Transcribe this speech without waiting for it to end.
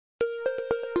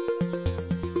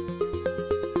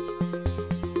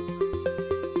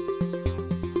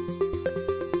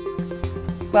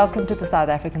Welcome to the South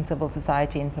African Civil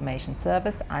Society Information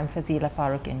Service. I'm Fazila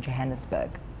Farouk in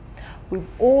Johannesburg. We've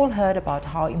all heard about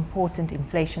how important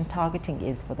inflation targeting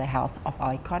is for the health of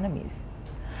our economies.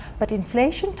 But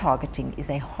inflation targeting is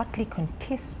a hotly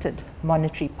contested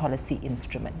monetary policy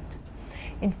instrument.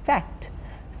 In fact,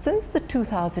 since the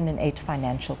 2008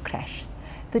 financial crash,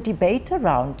 the debate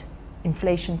around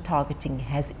inflation targeting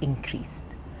has increased.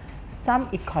 Some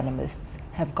economists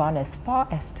have gone as far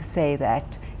as to say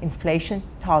that inflation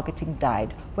targeting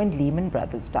died when Lehman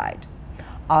Brothers died.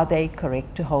 Are they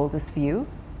correct to hold this view?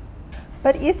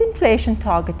 But is inflation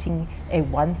targeting a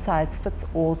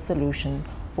one-size-fits-all solution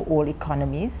for all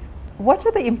economies? What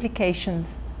are the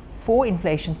implications for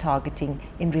inflation targeting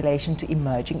in relation to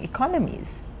emerging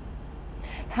economies?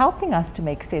 Helping us to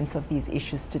make sense of these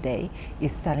issues today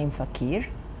is Saliem Fakir.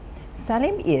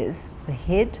 Saliem is the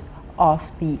head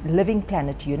of the Living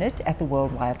Planet unit at the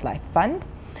World Wildlife Fund,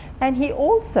 and he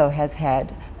also has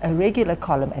had a regular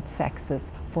column at SACSIS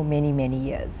for many, many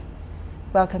years.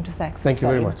 Welcome to SACSIS. Thank you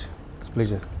Saliem. very much. It's a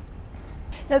pleasure.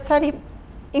 Now, Saliem,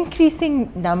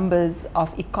 increasing numbers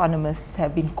of economists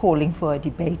have been calling for a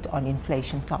debate on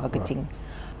inflation targeting.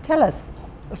 Right. Tell us,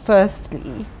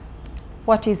 firstly,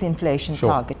 what is inflation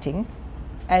targeting,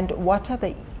 and what are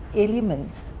the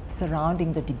elements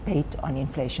surrounding the debate on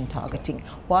inflation targeting? Okay.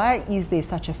 Why is there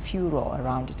such a furor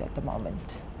around it at the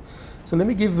moment? So let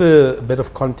me give a bit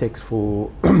of context for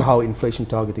how inflation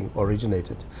targeting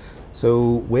originated.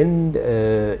 So when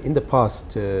in the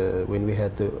past, when we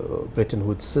had the Bretton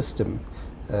Woods system,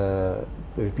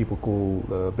 people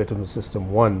call Bretton Woods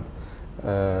System 1,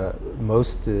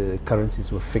 most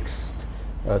currencies were fixed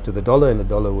to the dollar, and the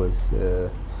dollar was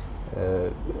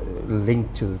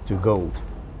linked to gold.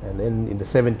 And then in the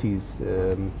 70s,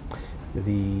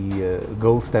 the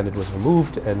gold standard was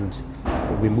removed, and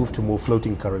we moved to more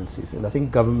floating currencies. And I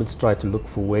think governments tried to look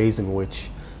for ways in which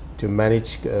to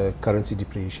manage currency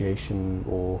depreciation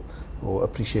or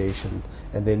appreciation,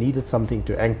 and they needed something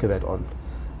to anchor that on.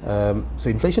 So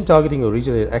inflation targeting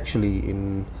originated actually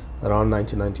in around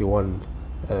 1991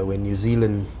 when New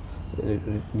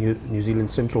Zealand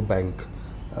Central Bank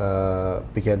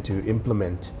began to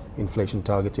implement inflation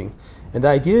targeting. And the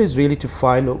idea is really to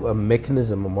find a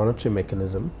mechanism, a monetary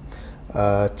mechanism,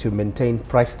 to maintain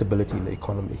price stability in the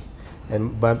economy.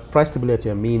 And by price stability,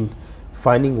 I mean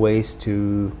finding ways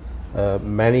to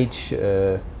manage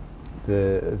the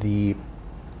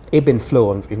ebb and flow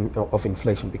of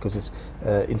inflation, because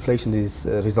inflation is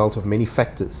a result of many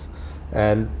factors.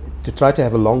 And to try to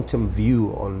have a long-term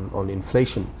view on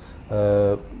inflation,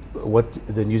 what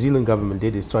the New Zealand government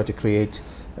did is try to create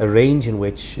a range in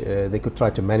which they could try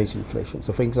to manage inflation.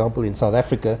 So for example, in South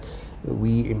Africa,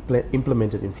 we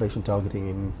implemented inflation targeting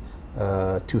in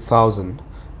 2000,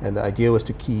 and the idea was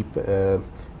to keep a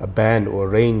band or a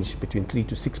range between 3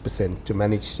 to 6% to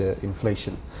manage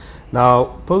inflation.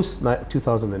 Now, post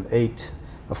 2008,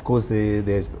 of course,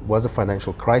 there was a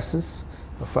financial crisis,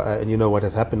 and you know what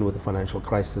has happened with the financial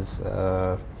crisis,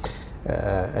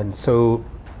 and so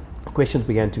questions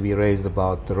began to be raised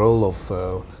about the role of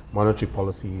monetary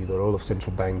policy, the role of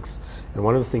central banks. And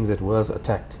one of the things that was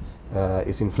attacked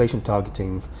is inflation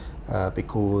targeting,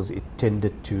 because it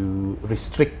tended to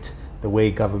restrict the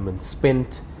way government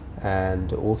spent,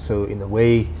 and also in a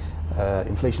way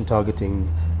inflation targeting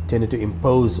tended to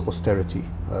impose austerity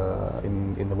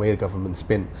in the way the government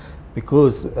spent,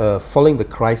 because following the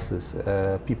crisis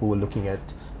people were looking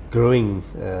at growing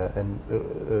and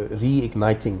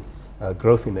reigniting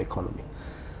growth in the economy.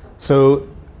 So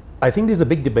I think there's a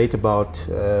big debate about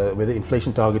whether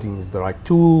inflation targeting is the right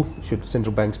tool. Should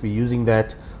central banks be using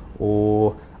that,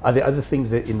 or are there other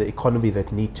things in the economy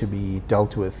that need to be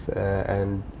dealt with?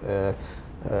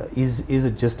 Is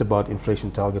it just about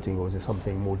inflation targeting, or is there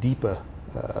something more deeper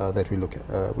that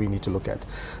we need to look at?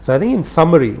 So I think in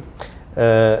summary,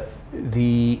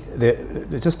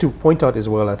 just to point out as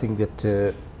well, I think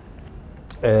that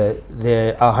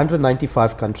there are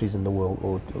 195 countries in the world,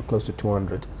 or close to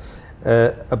 200.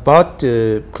 About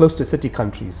close to 30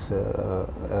 countries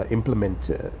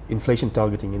implement inflation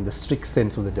targeting in the strict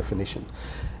sense of the definition.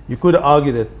 You could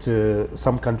argue that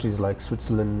some countries like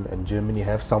Switzerland and Germany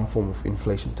have some form of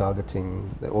inflation targeting,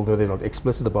 although they're not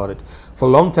explicit about it. For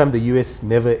a long time, the US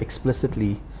never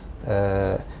explicitly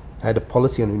had a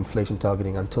policy on inflation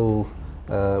targeting until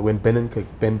when Ben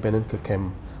Bernanke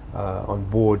came on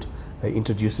board,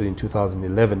 introduced it in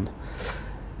 2011.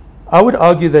 I would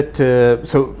argue that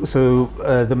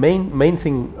the main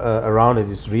thing around it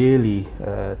is really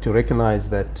to recognize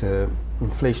that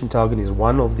inflation targeting is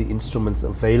one of the instruments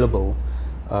available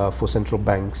for central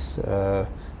banks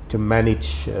to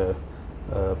manage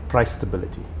price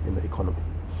stability in the economy.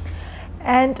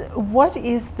 And what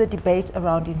is the debate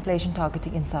around inflation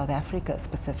targeting in South Africa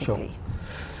specifically?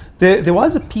 Sure. There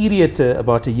was a period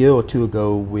about a year or two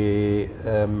ago where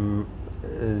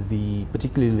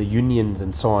particularly the unions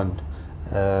and so on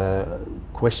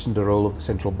questioned the role of the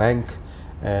central bank,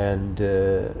 and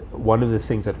one of the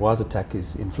things that was attacked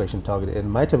is inflation targeting. It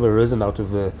might have arisen out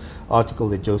of an article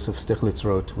that Joseph Stiglitz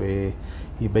wrote, where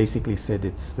he basically said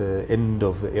it's the end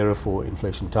of the era for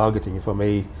inflation targeting, if I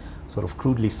may sort of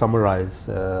crudely summarize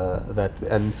that.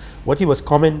 And what he was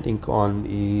commenting on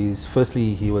is,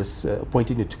 firstly, he was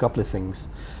pointing to a couple of things.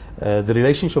 The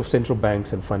relationship of central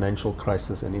banks and financial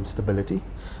crisis and instability.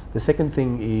 The second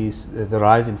thing is the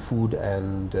rise in food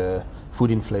and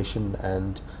food inflation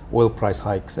and oil price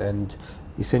hikes. And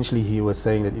essentially he was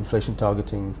saying that inflation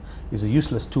targeting is a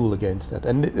useless tool against that.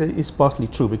 And it's partly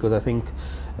true, because I think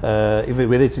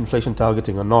whether it's inflation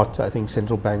targeting or not, I think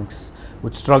central banks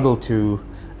would struggle to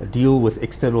deal with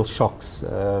external shocks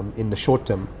in the short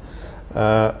term.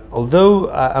 Although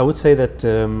I would say that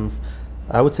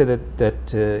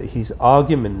his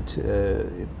argument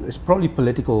is probably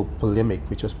political polemic,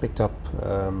 which was picked up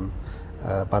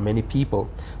by many people.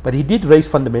 But he did raise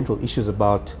fundamental issues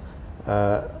about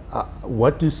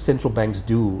what do central banks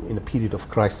do in a period of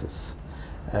crisis.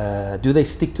 Do they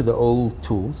stick to the old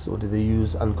tools, or do they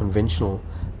use unconventional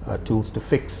tools to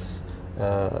fix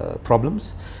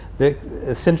problems? The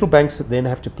central banks then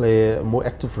have to play a more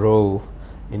active role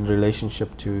in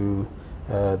relationship to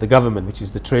the government, which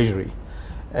is the treasury.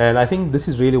 And I think this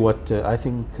is really what I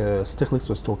think Stiglitz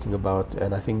was talking about,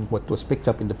 and I think what was picked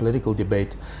up in the political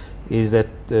debate is that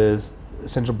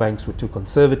central banks were too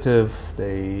conservative.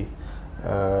 They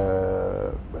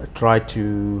tried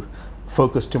to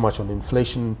focus too much on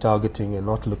inflation targeting and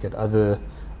not look at other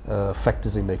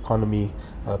factors in the economy.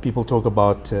 People talk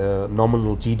about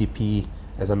nominal GDP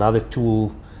as another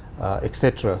tool,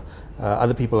 etc.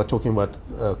 Other people are talking about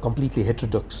completely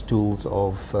heterodox tools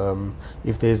of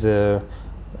if there's a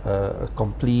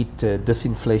complete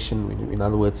disinflation, in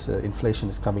other words, inflation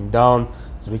is coming down,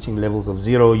 it's reaching levels of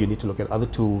zero, you need to look at other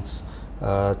tools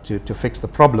to fix the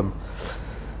problem.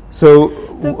 So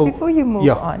before you move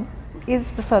on,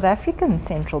 is the South African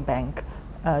Central Bank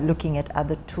looking at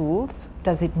other tools?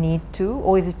 Does it need to,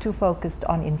 or is it too focused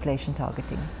on inflation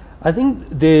targeting? I think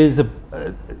there's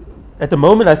at the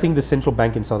moment, I think the central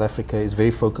bank in South Africa is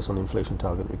very focused on inflation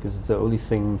targeting, because it's the only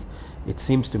thing, it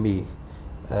seems to me,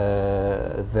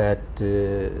 that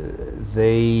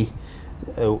they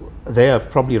are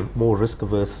probably more risk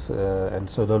averse and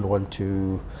so don't want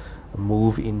to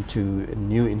move into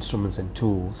new instruments and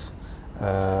tools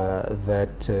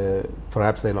that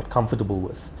perhaps they're not comfortable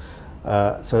with.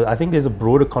 So I think there's a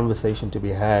broader conversation to be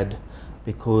had,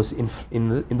 because in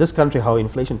this country, how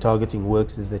inflation targeting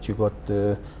works is that you got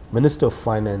the Minister of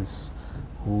Finance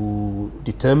who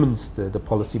determines the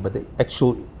policy, but the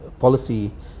actual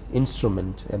policy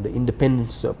instrument and the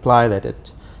independence to apply that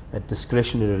at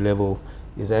discretionary level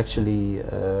is actually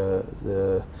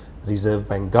the Reserve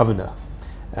Bank governor.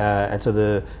 And so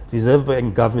the Reserve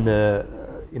Bank governor,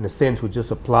 in a sense, would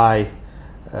just apply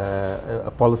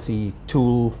a policy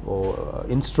tool or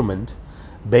instrument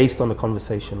based on a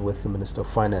conversation with the Minister of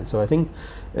Finance. So I think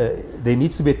there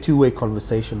needs to be a two-way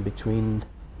conversation between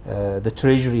the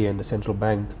Treasury and the Central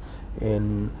Bank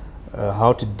in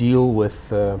how to deal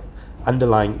with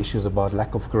underlying issues about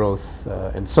lack of growth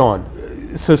and so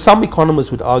on. So some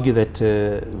economists would argue that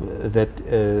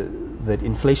that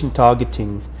inflation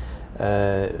targeting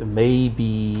may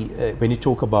be, when you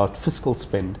talk about fiscal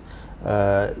spend,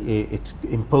 it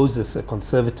imposes a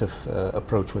conservative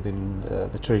approach within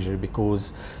the Treasury,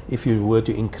 because if you were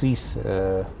to increase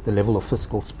the level of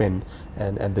fiscal spend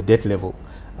and the debt level,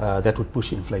 that would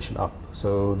push inflation up.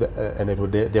 So, and it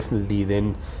would definitely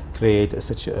then create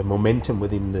such a momentum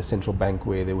within the central bank,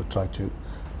 where they would try to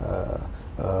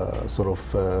sort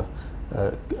of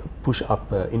push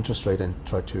up interest rate and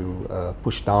try to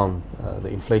push down the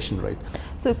inflation rate.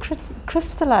 So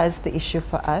crystallize the issue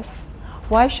for us.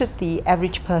 Why should the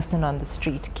average person on the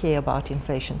street care about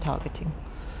inflation targeting?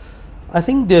 I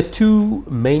think there are two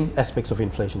main aspects of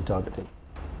inflation targeting.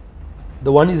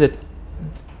 The one is that,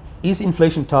 is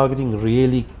inflation targeting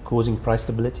really causing price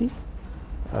stability?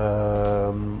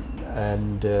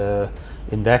 And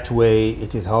in that way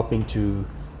it is helping to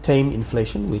tame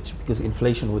inflation, because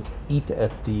inflation would eat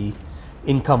at the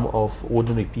income of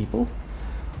ordinary people?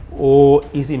 Or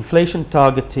is inflation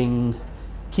targeting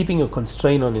keeping a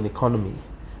constraint on an economy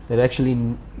that actually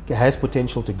has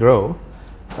potential to grow,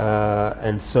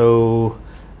 and so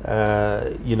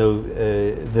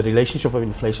the relationship of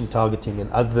inflation targeting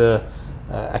and other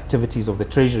activities of the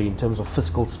Treasury in terms of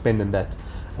fiscal spend and that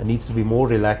needs to be more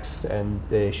relaxed, and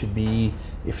there should be,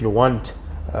 if you want,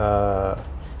 a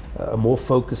more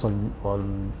focus on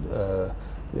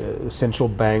central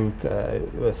bank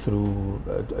through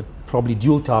probably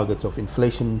dual targets of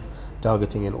inflation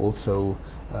targeting and also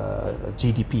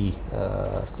GDP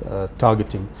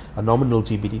targeting, a nominal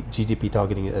GDP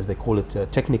targeting, as they call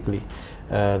it technically,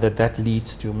 that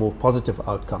leads to a more positive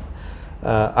outcome.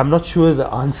 I'm not sure the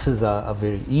answers are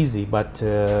very easy, but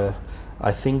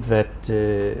I think that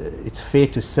it's fair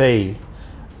to say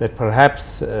that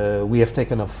perhaps we have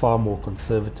taken a far more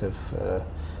conservative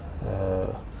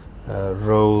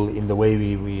role in the way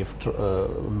we have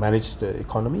managed the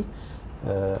economy.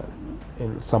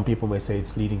 And some people may say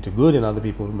it's leading to good, and other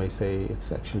people may say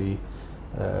it's actually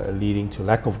leading to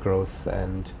lack of growth,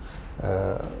 and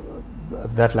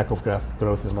that lack of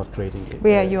growth is not creating.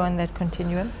 Where are you on that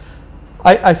continuum?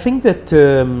 I think that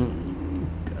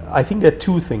I think there are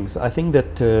two things. I think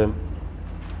that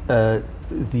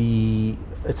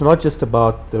it's not just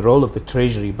about the role of the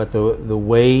treasury, but the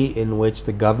way in which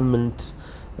the government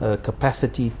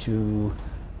capacity to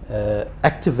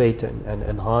activate and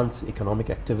enhance economic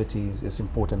activities is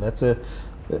important. That's a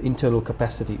internal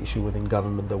capacity issue within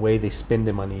government, the way they spend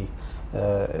their money,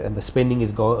 and the spending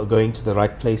is going to the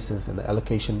right places, and the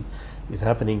allocation is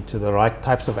happening to the right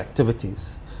types of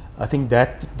activities. I think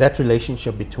that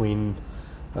relationship between,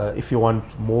 if you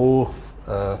want more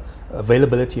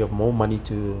availability of more money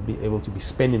to be able to be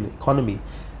spent in the economy,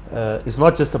 is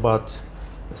not just about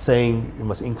saying you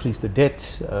must increase the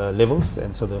debt levels,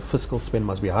 and so the fiscal spend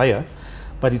must be higher,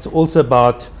 but it's also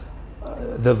about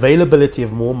the availability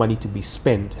of more money to be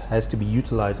spent has to be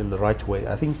utilized in the right way.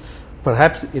 I think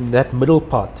perhaps in that middle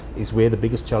part is where the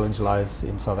biggest challenge lies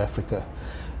in South Africa.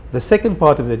 The second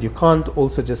part of that, you can't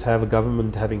also just have a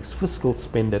government having fiscal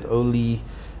spend that only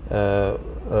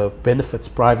benefits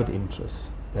private interests.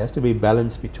 There has to be a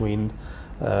balance between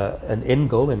an end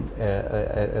goal and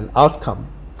an outcome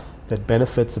that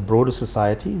benefits a broader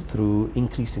society through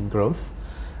increase in growth.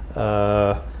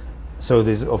 So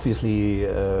there's obviously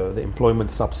the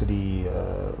employment subsidy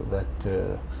that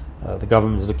the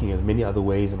government is looking at many other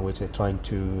ways in which they're trying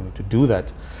to do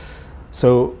that.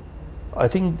 So I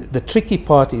think the tricky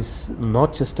part is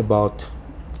not just about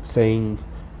saying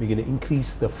we're going to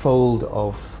increase the fold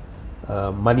of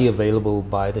money available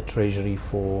by the treasury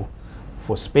for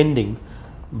spending,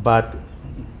 but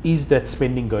is that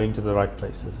spending going to the right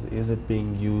places? Is it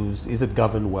being used? Is it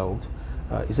governed well?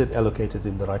 Is it allocated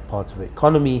in the right parts of the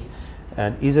economy?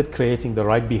 And is it creating the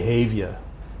right behavior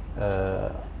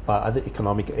by other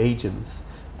economic agents,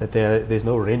 that there's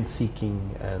no rent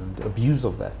seeking and abuse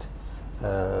of that,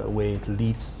 where it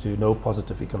leads to no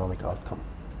positive economic outcome.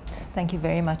 Thank you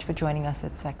very much for joining us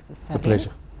at SACSIS. It's a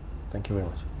pleasure. Thank you very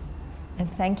much.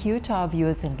 And thank you to our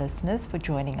viewers and listeners for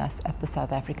joining us at the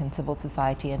South African Civil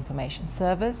Society Information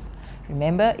Service.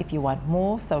 Remember, if you want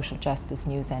more social justice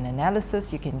news and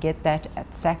analysis, you can get that at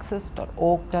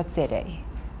saxis.org.za.